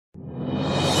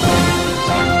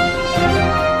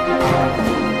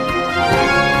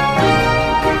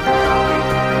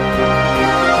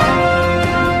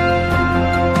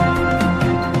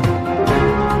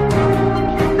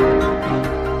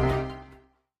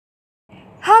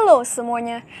Halo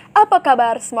semuanya, apa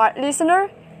kabar Smart Listener?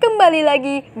 Kembali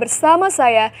lagi bersama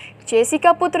saya,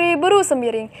 Jessica Putri Beru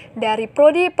Sembiring dari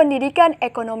Prodi Pendidikan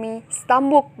Ekonomi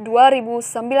Stambuk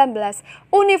 2019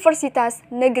 Universitas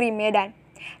Negeri Medan.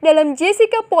 Dalam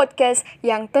Jessica Podcast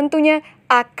yang tentunya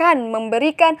akan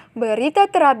memberikan berita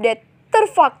terupdate,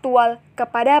 terfaktual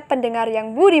kepada pendengar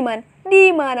yang budiman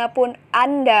dimanapun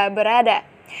Anda berada.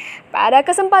 Pada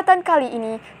kesempatan kali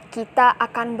ini, kita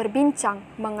akan berbincang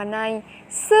mengenai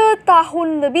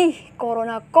setahun lebih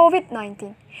Corona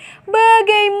Covid-19.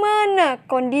 Bagaimana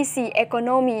kondisi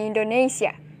ekonomi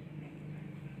Indonesia?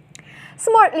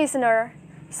 Smart Listener,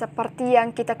 seperti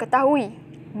yang kita ketahui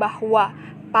bahwa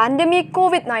pandemi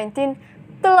Covid-19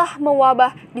 telah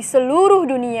mewabah di seluruh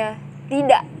dunia,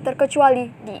 tidak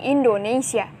terkecuali di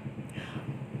Indonesia.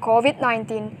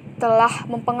 Covid-19 telah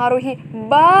mempengaruhi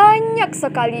banyak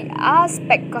sekali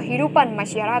aspek kehidupan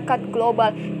masyarakat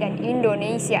global dan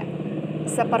Indonesia,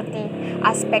 seperti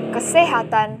aspek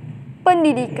kesehatan,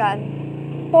 pendidikan,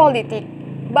 politik,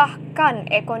 bahkan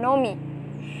ekonomi.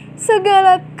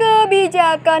 Segala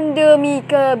kebijakan demi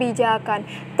kebijakan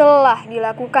telah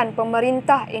dilakukan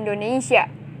pemerintah Indonesia,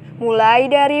 mulai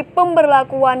dari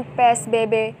pemberlakuan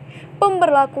PSBB,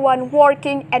 pemberlakuan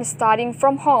working and studying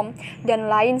from home, dan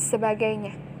lain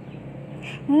sebagainya.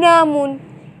 Namun,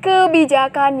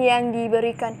 kebijakan yang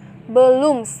diberikan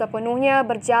belum sepenuhnya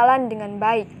berjalan dengan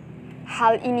baik.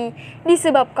 Hal ini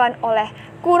disebabkan oleh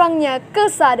kurangnya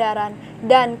kesadaran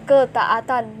dan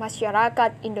ketaatan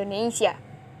masyarakat Indonesia.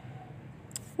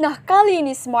 Nah, kali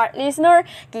ini Smart Listener,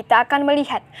 kita akan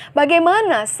melihat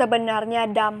bagaimana sebenarnya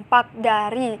dampak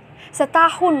dari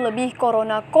setahun lebih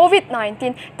Corona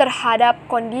Covid-19 terhadap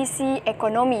kondisi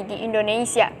ekonomi di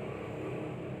Indonesia.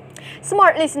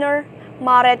 Smart Listener,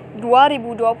 Maret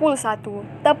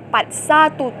 2021, tepat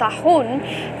 1 tahun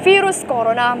virus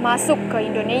corona masuk ke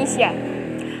Indonesia.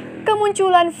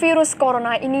 Kemunculan virus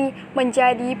corona ini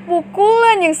menjadi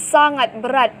pukulan yang sangat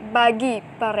berat bagi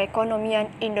perekonomian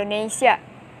Indonesia.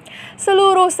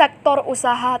 Seluruh sektor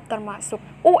usaha termasuk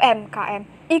UMKM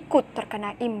ikut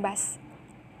terkena imbas.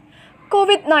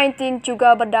 Covid-19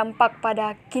 juga berdampak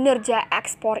pada kinerja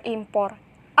ekspor-impor,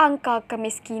 angka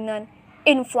kemiskinan,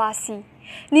 inflasi,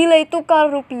 nilai tukar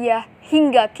rupiah,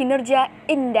 hingga kinerja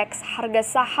indeks harga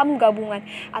saham gabungan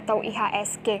atau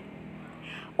IHSG.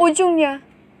 Ujungnya,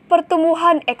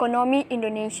 pertumbuhan ekonomi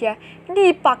Indonesia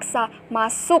dipaksa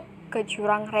masuk ke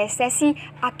jurang resesi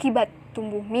akibat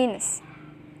tumbuh minus.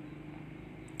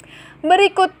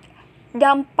 Berikut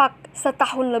dampak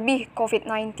setahun lebih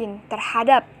COVID-19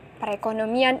 terhadap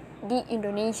perekonomian di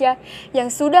Indonesia yang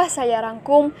sudah saya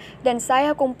rangkum dan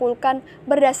saya kumpulkan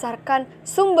berdasarkan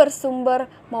sumber-sumber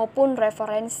maupun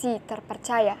referensi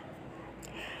terpercaya.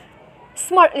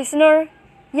 Smart Listener,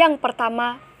 yang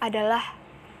pertama adalah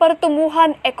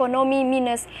pertumbuhan ekonomi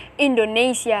minus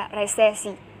Indonesia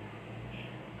resesi.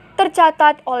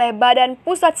 Tercatat oleh Badan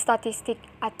Pusat Statistik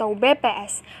atau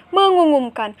BPS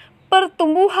mengumumkan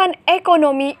pertumbuhan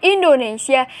ekonomi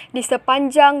Indonesia di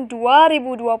sepanjang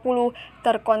 2020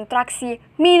 terkontraksi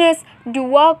minus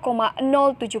 2,07%.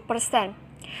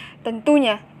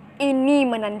 Tentunya ini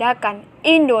menandakan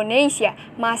Indonesia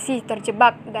masih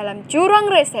terjebak dalam jurang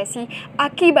resesi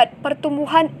akibat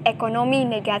pertumbuhan ekonomi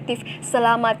negatif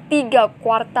selama 3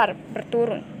 kuartal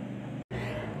berturut.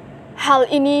 Hal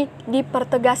ini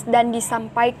dipertegas dan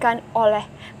disampaikan oleh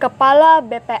Kepala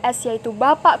BPS yaitu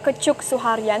Bapak Kecuk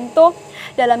Suharyanto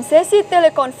dalam sesi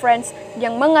telekonferensi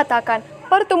yang mengatakan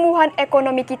pertumbuhan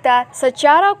ekonomi kita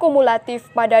secara kumulatif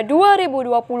pada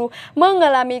 2020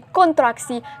 mengalami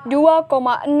kontraksi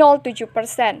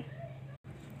 2,07%.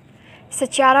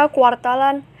 Secara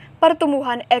kuartalan,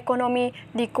 pertumbuhan ekonomi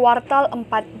di kuartal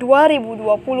 4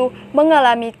 2020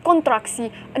 mengalami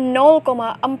kontraksi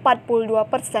 0,42%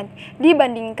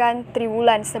 dibandingkan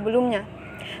triwulan sebelumnya.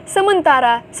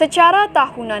 Sementara secara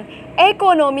tahunan,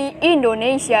 ekonomi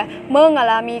Indonesia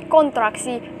mengalami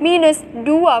kontraksi minus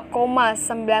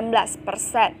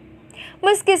 2,19%.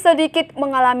 Meski sedikit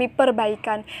mengalami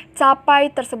perbaikan,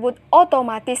 capai tersebut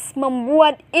otomatis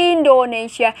membuat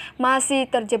Indonesia masih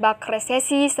terjebak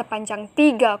resesi sepanjang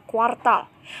 3 kuartal.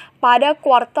 Pada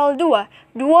kuartal 2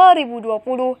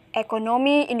 2020,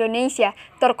 ekonomi Indonesia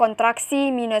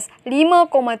terkontraksi minus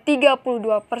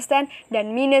 5,32% dan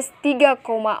minus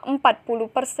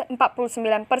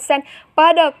 3,49%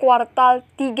 pada kuartal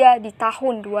 3 di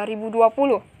tahun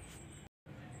 2020.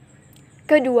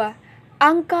 Kedua,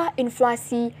 angka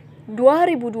inflasi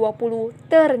 2020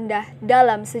 terendah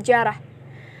dalam sejarah.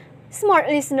 Smart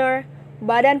Listener,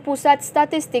 Badan Pusat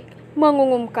Statistik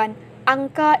mengumumkan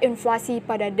angka inflasi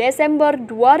pada Desember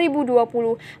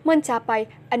 2020 mencapai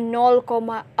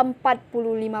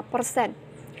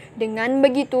 0,45%. Dengan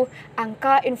begitu,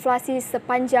 angka inflasi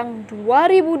sepanjang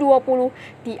 2020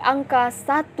 di angka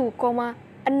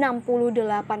 1,68%.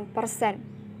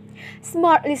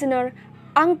 Smart listener,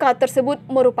 angka tersebut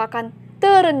merupakan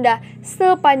terendah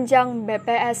sepanjang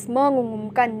BPS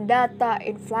mengumumkan data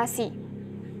inflasi.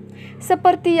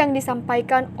 Seperti yang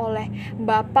disampaikan oleh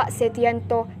Bapak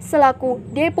Setianto selaku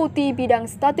Deputi Bidang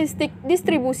Statistik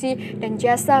Distribusi dan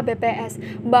Jasa BPS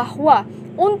bahwa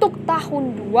untuk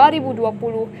tahun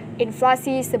 2020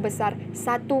 inflasi sebesar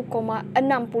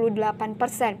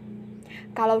 1,68%.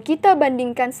 Kalau kita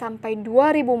bandingkan sampai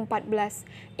 2014,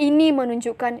 ini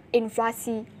menunjukkan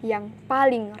inflasi yang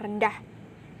paling rendah.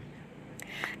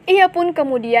 Ia pun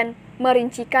kemudian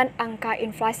merincikan angka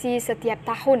inflasi setiap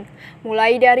tahun,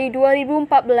 mulai dari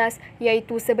 2014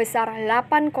 yaitu sebesar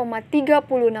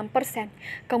 8,36%,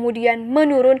 kemudian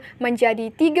menurun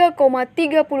menjadi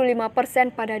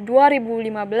 3,35% pada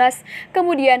 2015,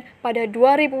 kemudian pada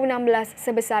 2016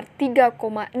 sebesar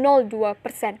 3,02%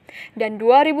 dan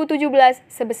 2017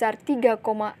 sebesar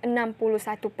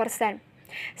 3,61%.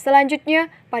 Selanjutnya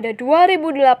pada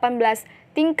 2018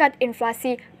 tingkat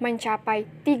inflasi mencapai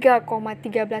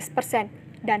 3,13%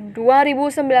 dan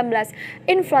 2019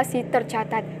 inflasi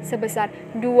tercatat sebesar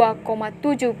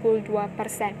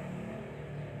 2,72%.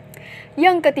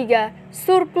 Yang ketiga,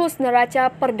 surplus neraca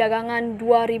perdagangan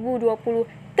 2020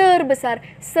 terbesar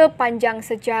sepanjang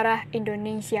sejarah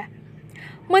Indonesia.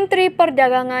 Menteri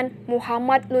Perdagangan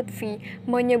Muhammad Lutfi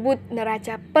menyebut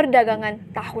neraca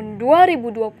perdagangan tahun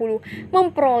 2020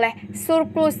 memperoleh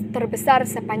surplus terbesar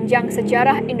sepanjang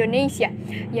sejarah Indonesia,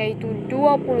 yaitu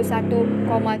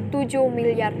 21,7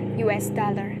 miliar US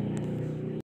dollar.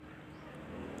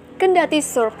 Kendati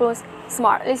surplus,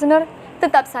 smart listener,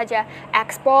 tetap saja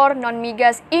ekspor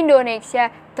non-migas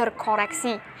Indonesia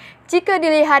terkoreksi. Jika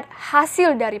dilihat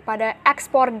hasil daripada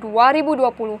ekspor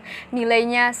 2020,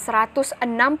 nilainya 163,3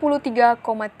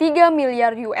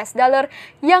 miliar US dollar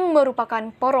yang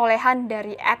merupakan perolehan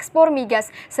dari ekspor migas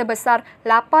sebesar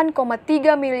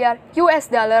 8,3 miliar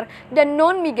US dollar dan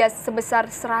non-migas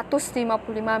sebesar 155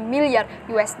 miliar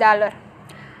US dollar.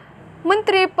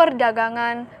 Menteri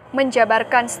Perdagangan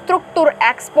menjabarkan struktur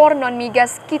ekspor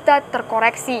non-migas kita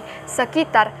terkoreksi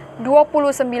sekitar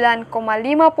 29,54%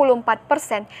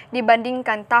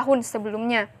 dibandingkan tahun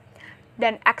sebelumnya.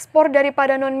 Dan ekspor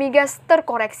daripada non-migas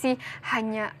terkoreksi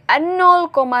hanya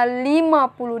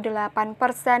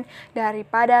 0,58%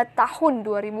 daripada tahun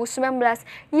 2019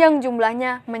 yang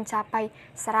jumlahnya mencapai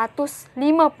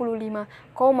 155,9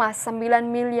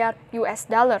 miliar US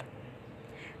dollar.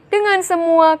 Dengan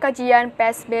semua kajian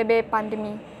PSBB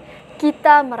pandemi,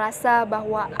 kita merasa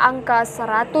bahwa angka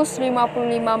 155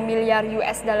 miliar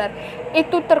US dollar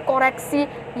itu terkoreksi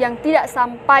yang tidak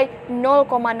sampai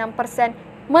 0,6%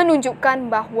 menunjukkan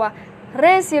bahwa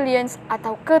resilience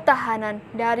atau ketahanan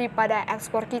daripada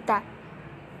ekspor kita.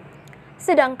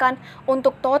 Sedangkan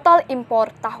untuk total impor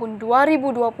tahun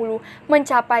 2020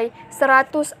 mencapai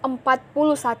 141,6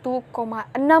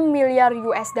 miliar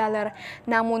US dollar,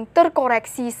 namun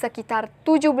terkoreksi sekitar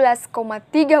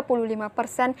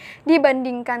 17,35%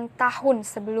 dibandingkan tahun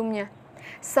sebelumnya.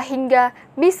 Sehingga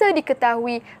bisa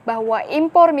diketahui bahwa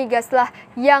impor migaslah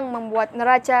yang membuat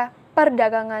neraca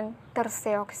perdagangan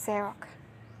terseok-seok.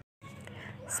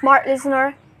 Smart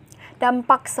listener,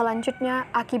 dampak selanjutnya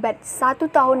akibat 1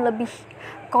 tahun lebih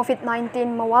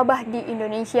Covid-19 mewabah di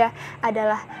Indonesia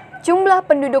adalah jumlah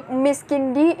penduduk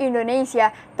miskin di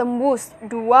Indonesia tembus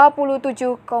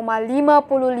 27,55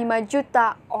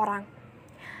 juta orang.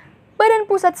 Badan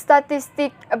Pusat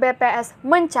Statistik BPS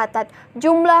mencatat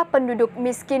jumlah penduduk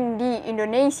miskin di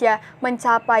Indonesia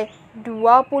mencapai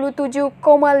 27,55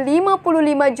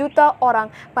 juta orang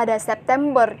pada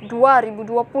September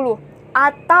 2020.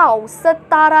 Atau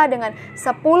setara dengan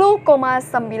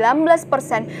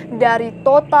 10,19% dari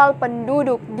total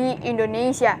penduduk di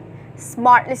Indonesia.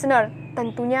 Smart listener,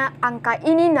 tentunya angka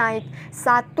ini naik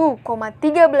 1,13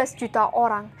 juta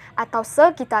orang atau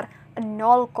sekitar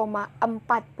 0,41%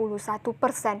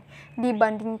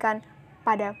 dibandingkan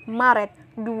pada Maret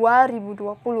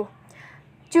 2020.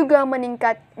 Juga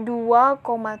meningkat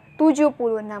 2,76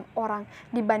 orang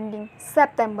dibanding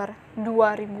September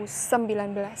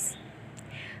 2019.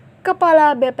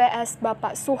 Kepala BPS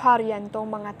Bapak Suharyanto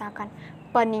mengatakan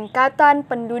peningkatan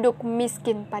penduduk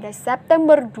miskin pada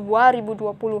September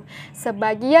 2020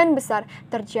 sebagian besar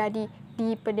terjadi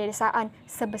di pedesaan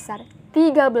sebesar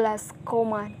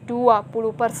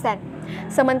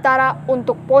 13,20%. Sementara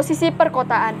untuk posisi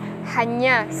perkotaan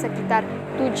hanya sekitar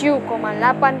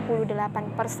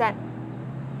 7,88%.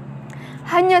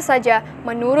 Hanya saja,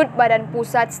 menurut Badan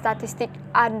Pusat Statistik,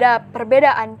 ada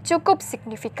perbedaan cukup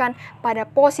signifikan pada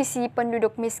posisi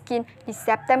penduduk miskin di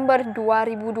September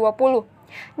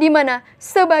 2020, di mana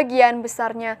sebagian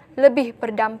besarnya lebih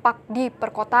berdampak di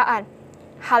perkotaan.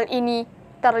 Hal ini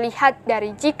terlihat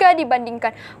dari jika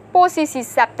dibandingkan posisi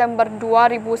September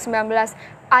 2019,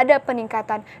 ada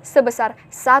peningkatan sebesar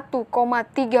 1,32%.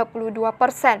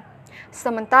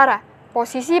 Sementara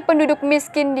posisi penduduk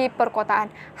miskin di perkotaan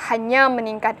hanya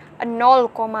meningkat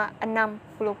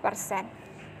 0,60%.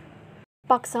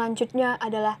 Dampak selanjutnya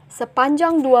adalah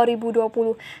sepanjang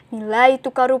 2020 nilai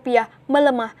tukar rupiah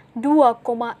melemah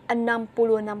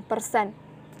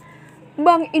 2,66%.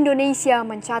 Bank Indonesia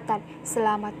mencatat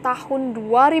selama tahun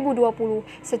 2020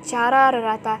 secara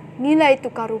rata nilai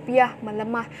tukar rupiah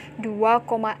melemah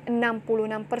 2,66%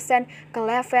 ke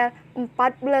level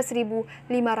Rp14.525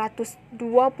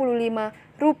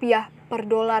 per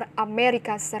dolar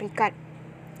Amerika Serikat.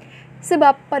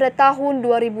 Sebab pada tahun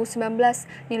 2019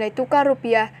 nilai tukar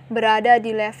rupiah berada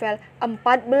di level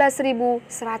Rp14.139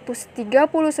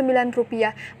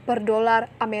 per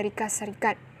dolar Amerika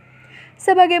Serikat.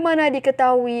 Sebagaimana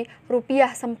diketahui,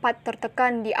 rupiah sempat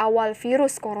tertekan di awal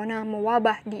virus corona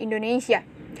mewabah di Indonesia.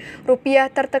 Rupiah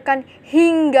tertekan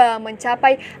hingga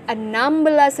mencapai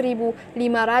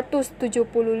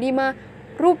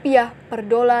Rp16.575 per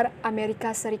dolar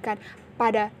Amerika Serikat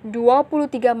pada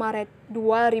 23 Maret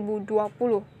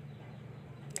 2020.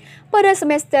 Pada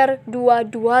semester 2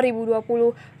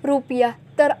 2020, rupiah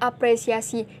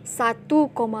terapresiasi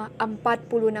 1,46%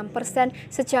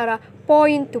 secara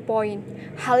point to point.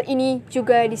 Hal ini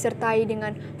juga disertai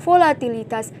dengan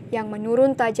volatilitas yang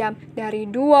menurun tajam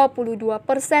dari 22%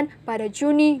 pada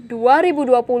Juni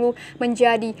 2020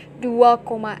 menjadi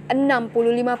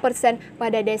 2,65%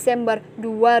 pada Desember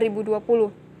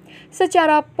 2020.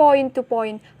 Secara point to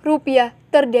point, rupiah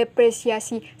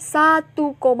terdepresiasi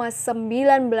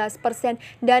 1,19%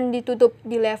 dan ditutup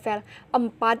di level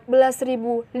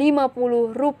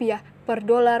Rp14.050 per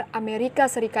dolar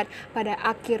Amerika Serikat pada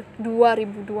akhir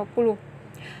 2020.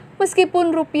 Meskipun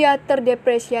rupiah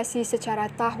terdepresiasi secara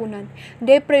tahunan,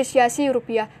 depresiasi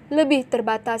rupiah lebih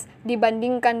terbatas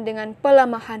dibandingkan dengan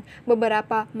pelemahan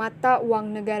beberapa mata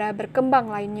uang negara berkembang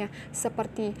lainnya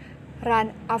seperti Rand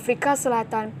Afrika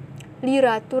Selatan,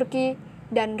 Lira Turki,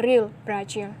 dan Riel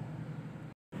Brazil.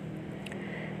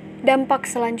 Dampak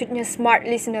selanjutnya smart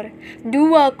listener,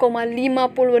 2,56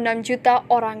 juta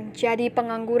orang jadi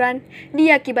pengangguran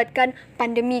diakibatkan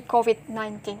pandemi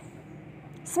Covid-19.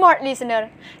 Smart listener,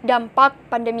 dampak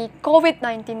pandemi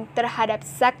Covid-19 terhadap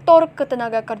sektor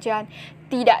ketenagakerjaan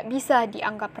tidak bisa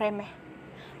dianggap remeh.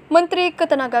 Menteri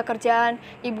Ketenagakerjaan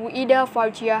Ibu Ida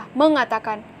Fauzia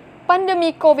mengatakan,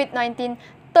 pandemi Covid-19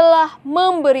 telah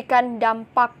memberikan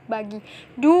dampak bagi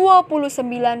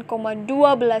 29,12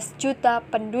 juta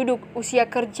penduduk usia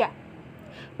kerja.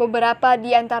 Beberapa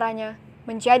di antaranya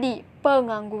menjadi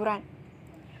pengangguran.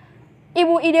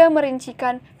 Ibu Ida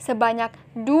merincikan sebanyak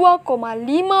 2,56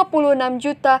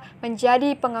 juta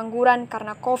menjadi pengangguran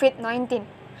karena Covid-19.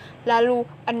 Lalu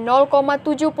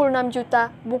 0,76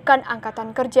 juta bukan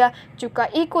angkatan kerja juga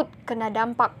ikut kena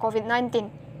dampak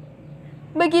Covid-19.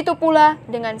 Begitu pula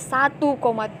dengan 1,77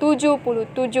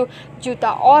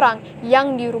 juta orang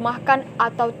yang dirumahkan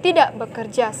atau tidak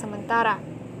bekerja sementara.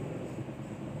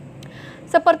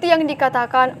 Seperti yang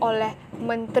dikatakan oleh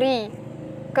Menteri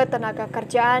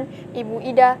Ketenagakerjaan, Ibu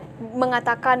Ida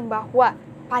mengatakan bahwa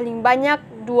paling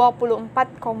banyak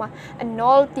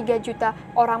 24,03 juta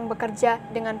orang bekerja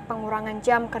dengan pengurangan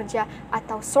jam kerja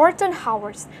atau shortened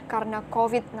hours karena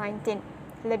COVID-19.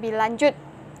 Lebih lanjut,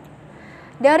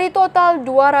 dari total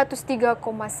 203,9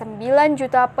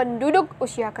 juta penduduk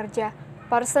usia kerja,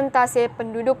 persentase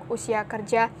penduduk usia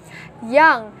kerja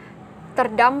yang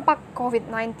terdampak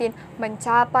COVID-19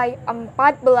 mencapai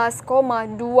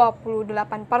 14,28%,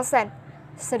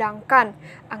 sedangkan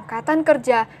angkatan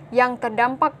kerja yang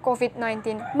terdampak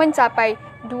COVID-19 mencapai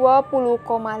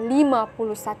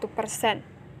 20,51%.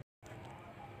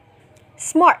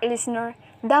 Smart listener,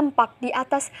 dampak di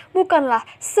atas bukanlah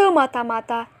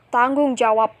semata-mata tanggung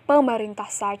jawab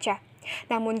pemerintah saja.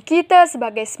 Namun kita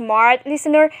sebagai smart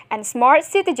listener and smart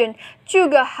citizen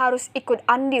juga harus ikut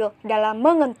andil dalam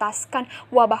mengentaskan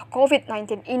wabah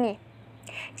COVID-19 ini.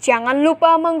 Jangan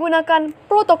lupa menggunakan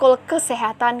protokol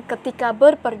kesehatan ketika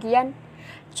berpergian,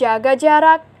 jaga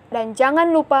jarak, dan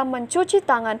jangan lupa mencuci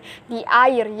tangan di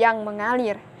air yang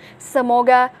mengalir.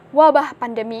 Semoga wabah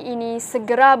pandemi ini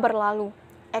segera berlalu.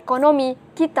 Ekonomi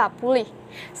kita pulih.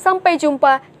 Sampai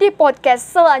jumpa di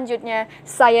podcast selanjutnya.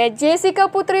 Saya Jessica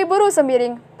Putri Beru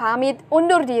Sembiring, pamit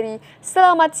undur diri.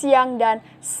 Selamat siang dan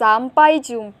sampai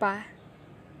jumpa.